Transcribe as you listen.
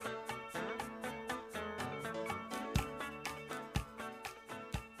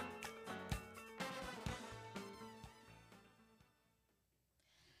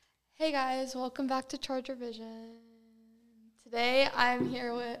Hey guys, welcome back to Charger Vision. Today I'm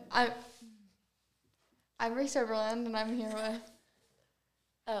here with I'm Reese Oberland, and I'm here with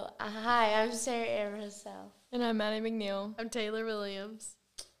Hi, I'm Sarah Abraham. And I'm Maddie McNeil. I'm Taylor Williams.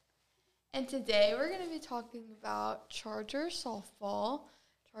 and today we're going to be talking about Charger softball,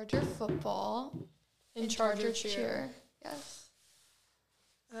 Charger football, And Charger cheer. Yes.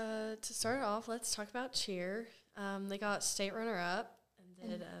 To start off, let's talk about cheer. They got state runner-up and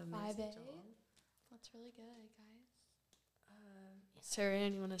did And a 5A. amazing job. That's really good, guys. Sarah,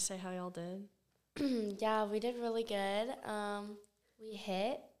 you want to say how y'all did? Yeah, we did really good. We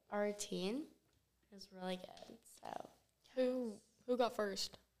hit our routine. It was really good. So, Who got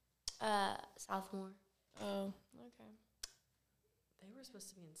first? sophomore. Oh, okay. They were supposed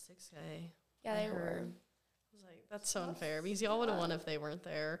to be in 6A. Yeah, I they heard. were. I was like, that's so unfair because y'all would have won if they weren't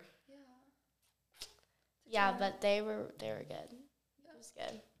there. Yeah. Yeah, but they were good. It was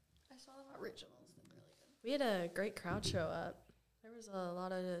good. I saw them at regionals. They're really good. We had a great crowd show up. There was a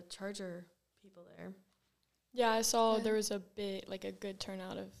lot of Charger people there. Yeah, I saw Good. there was a good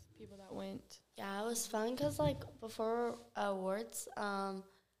turnout of people that went. Yeah, it was fun because, before awards, one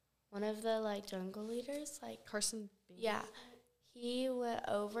of the, jungle leaders, Carson Bean. yeah, he went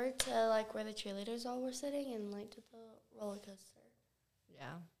over to, where the cheerleaders all were sitting and, did the roller coaster.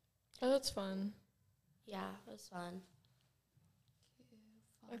 Yeah. Oh, that's fun. Yeah, it was fun.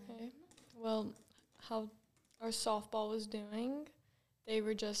 Okay. Well, how our softball was doing, they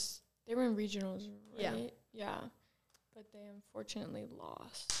were in regionals, right? Yeah. Yeah. But they unfortunately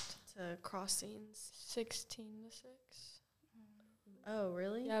lost To Crossings. 16-6. Oh,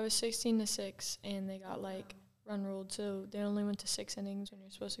 really? Yeah, it was 16-6, and they got run ruled, so they only went to 6 innings when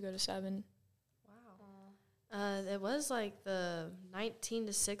you're supposed to go to 7. Wow. It was the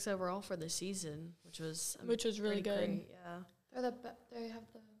 19-6 overall for the season, which was Really pretty good. great, yeah.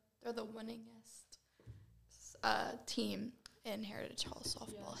 They're the winningest team in Heritage Hall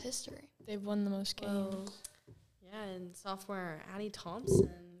softball history. They've won the most games. Whoa. Yeah, and sophomore Addie Thompson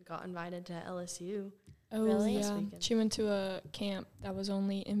got invited to LSU. Oh, Really? This yeah. weekend. She went to a camp that was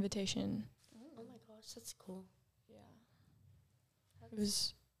only invitation. Oh my gosh, that's cool. Yeah. It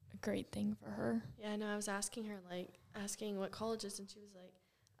was a great thing for her. Yeah, I know. I was asking her, asking what colleges, and she was like,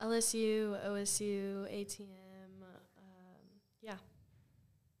 LSU, OSU, ATM. Yeah.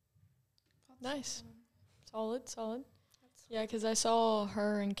 Nice. Solid. Yeah, because I saw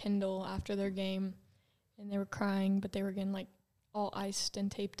her and Kendall after their game, and they were crying, but they were getting, all iced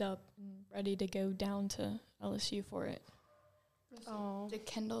and taped up and ready to go down to LSU for it. Oh. Did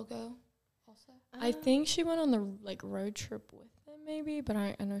Kendall go also? I think she went on the, road trip with them maybe, but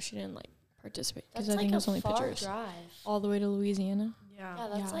I know she didn't, participate because That's I think it was a only far pictures. drive. All the way to Louisiana. Yeah. Yeah,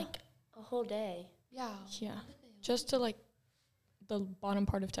 that's Yeah. a whole day. Yeah. Yeah. Just to, the bottom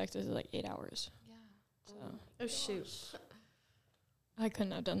part of Texas is, 8 hours. Yeah. So Oh, shoot. I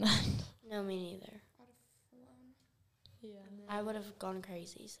couldn't have done that. No, me neither. Yeah. I would have gone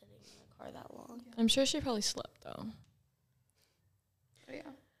crazy sitting in the car that long. I'm sure she probably slept, though. Oh, yeah.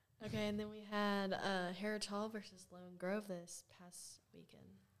 Okay, and then we had Heritage Hall versus Lone Grove this past weekend.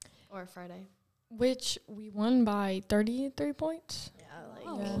 Or Friday. Which we won by 33 points. Yeah,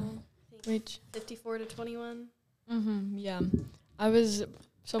 Oh. Yeah. Which, 54-21. yeah.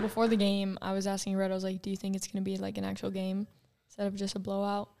 So before the game, I was asking Red, I was like, do you think it's going to be, an actual game instead of just a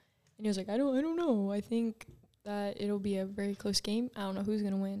blowout? And he was like, I don't know. I think that it'll be a very close game. I don't know who's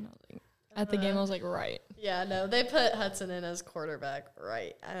going to win. I was like, at the game, I was like, right. Yeah, no, they put Hudson in as quarterback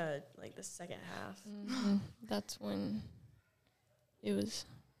right the second half. That's when it was.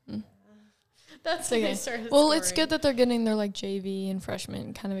 That's Okay. when they started Well, it's scoring. good that they're getting their JV and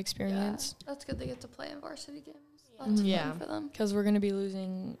freshman kind of experience Yeah. That's good they get to play in varsity games. Yeah. That's Yeah. fun for them. because we're going to be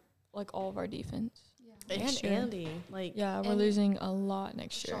losing all of our defense. Yeah. next And year. Andy. Yeah, we're And losing a lot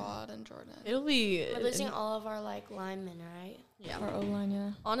next year. Shad and Jordan. It'll be We're losing all of our linemen, right? yeah. Our O-line,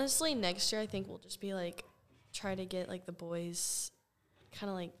 yeah. Honestly, next year I think we'll just be try to get the boys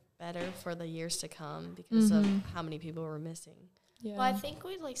kind of better for the years to come because of Mhm. how many people we're missing. Yeah. Well, I think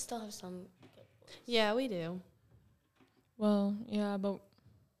we still have some good boys. Yeah, we do. Well, yeah, but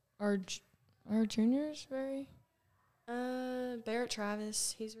our juniors very. Barrett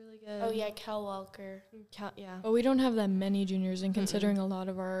Travis, he's really good. Oh yeah, Cal Walker. Yeah. But we don't have that many juniors, and considering a lot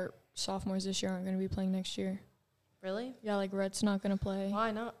of our sophomores this year aren't going to be playing next year. Really? Yeah, Rhett's not going to play.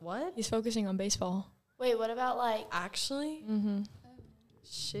 Why not? What? He's focusing on baseball. Wait, what about Actually? Mm-hmm.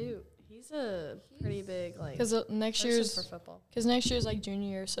 Shoot. He's a pretty big Because next person year's for football. junior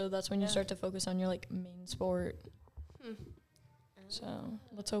year, so that's when you Yeah. start to focus on your main sport. Hmm. So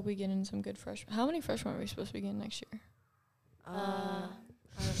let's hope we get in some good freshmen. How many freshmen are we supposed to be getting next year?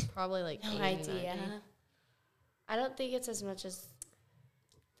 Probably like No 80, idea. 90. I don't think it's as much as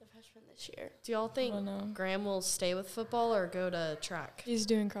the freshmen this year. Do y'all I think don't know. Graham will stay with football or go to track? He's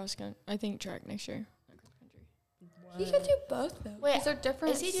doing cross country. I think track next year. Not cross country. He could do both though. Wait, Because they're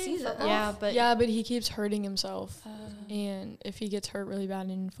different is he doing seasons. football? Yeah, but yeah, but he keeps hurting himself, Uh, and if he gets hurt really bad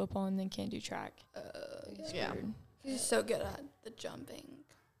in football and then can't do track, he's Yeah. screwed. He's so good at the jumping.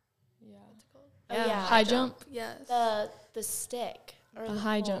 Yeah. What's it called? Oh, Yeah. yeah. High jump. Yes. The stick. Or The the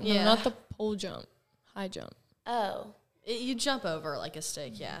high pole. jump. Yeah. No, not the pole jump. High jump. Oh. you jump over like a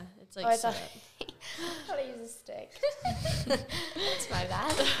stick. Yeah, it's like Oh, I set thought up. how to use a stick. That's my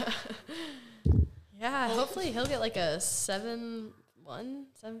bad. Yeah, hopefully he'll get like a 7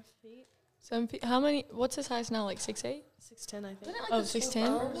 feet, 7 feet. How many? What's his highest now? Like 6'8"? 6'10", I think. Wasn't it like Oh, the school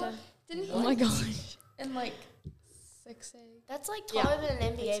 6'10"? ball? Didn't he Oh my like gosh. in like 6'8"? That's like Yeah, taller than I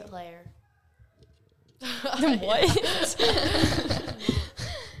an think NBA so. player. What?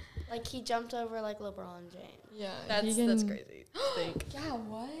 Like he jumped over like LeBron James. Yeah. That's he can, crazy. to think. Yeah,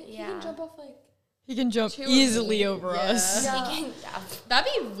 what? He Yeah. can jump off like. He can jump Two of easily me. over Yeah. us. Yeah. He can, yeah.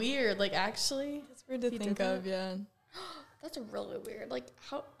 That'd be weird. Like actually, It's weird to He think did of, yeah. That's really weird. Like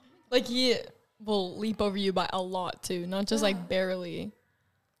how? Like he will leap over you by a lot too, not just Yeah. like barely.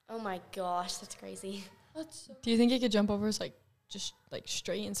 Oh my gosh, that's crazy. That's so. Do you think he could jump over us like just like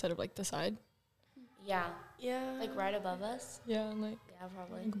straight instead of like the side? Yeah. yeah. Like right above us. Yeah, and like, Yeah,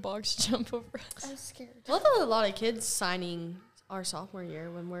 probably. like box jump over us. I'm scared. We'll have a lot of kids signing our sophomore year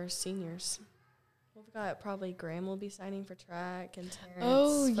when we're seniors. We've got probably Graham will be signing for track and Terrence.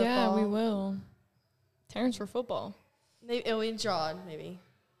 Oh yeah, we football. will. Terrence for football. Maybe Jawed maybe.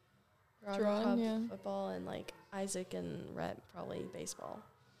 Rod will Gerard, have yeah. football and like Isaac and Rhett probably baseball.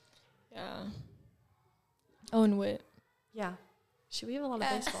 Yeah. Oh, and Wit. Yeah. Should we have a lot of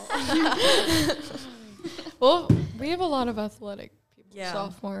baseball? Well, we have a lot of athletic people. Yeah.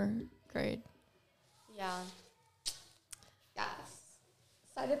 Sophomore grade. Yeah. Yes.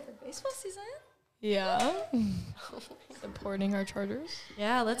 Excited for baseball season? Yeah. Supporting our Chargers.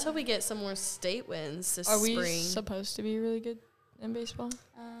 Yeah, let's hope we get some more state wins this Are we spring. supposed to be really good in baseball?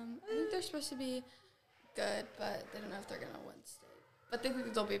 I think they're supposed to be good, but they don't know if they're gonna win state. But they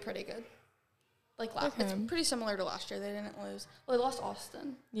think they'll be pretty good. Like it's Okay. pretty similar to last year. They didn't lose. Well, they lost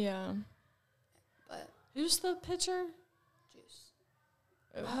Austin, Yeah. but Who's the pitcher? Juice,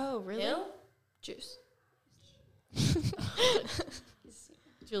 Oh, really? Who? Juice.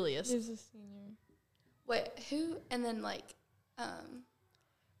 Julius. He's a senior. Wait, who? And then like,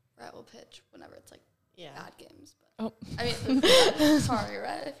 Rhett will pitch whenever it's like Yeah. bad games. But Oh. I mean, sorry,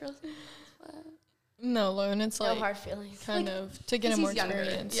 Rhett, if you're listening. But No, Lauren, it's No like hard feelings. kind of to get 'cause him more he's younger,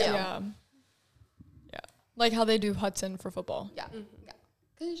 experience. yeah. Yeah. Yeah. Like how they do Hudson for football. yeah, Mhm. yeah,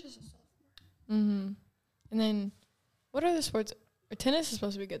 because he's just a sophomore. Mm-hmm. And then what other sports? Tennis is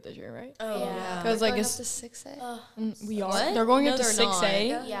supposed to be good this year, right? Oh, Yeah. yeah. 'Cause, like, Going it's- up to 6A. Ugh. We are. What? They're going No, up to they're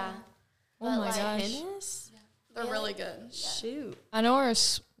 6A. not. Yeah. Oh But, my like, gosh. Tennis? They're Yeah. really good. Shoot. I know our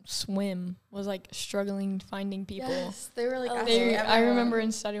swim was like struggling finding people. Yes, they were like. Oh, asking They, I everyone. remember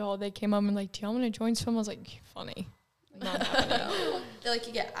in study hall they came up and like, do y'all want to join swim? I was like, funny. Not happening. They like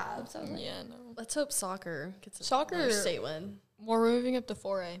you get abs. I was like, Yeah, no. Let's hope soccer gets a Soccer- another state win. We're moving up to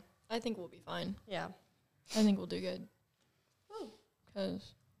 4A. I think we'll be fine. Yeah. I think we'll do good.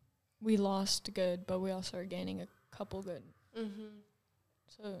 Because we lost good, but we also are gaining a couple good. Mm-hmm.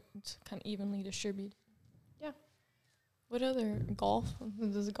 So it's kind of evenly distributed. Yeah. What other? Golf?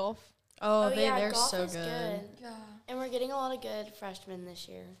 Does golf? Oh, yeah, they're golf so is good. yeah. And we're getting a lot of good freshmen this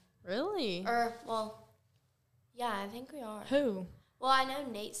year. Really? Or, well, yeah, I think we are. Who? Well, I know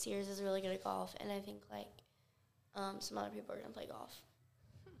Nate Sears is really good at golf, and I think, like, some other people are going to play golf.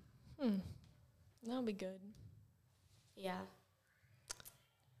 That'll be good. Yeah.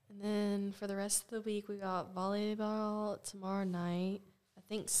 And then for the rest of the week, we got volleyball tomorrow night. I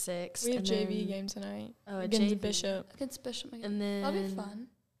think 6. We have and JV then- game tonight Oh, a against JV. Bishop. Against Bishop. And then That'll be fun.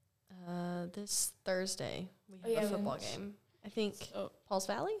 This Thursday, we have Oh, yeah, a football women's. game. I think Oh, Paul's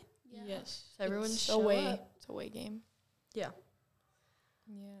Valley? yes. So everyone it's show away. up. It's a away game. Yeah.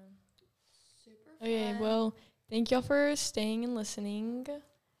 Yeah. Super Okay, fun. well, thank y'all for staying and listening.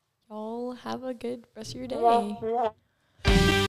 Y'all have a good rest of your day.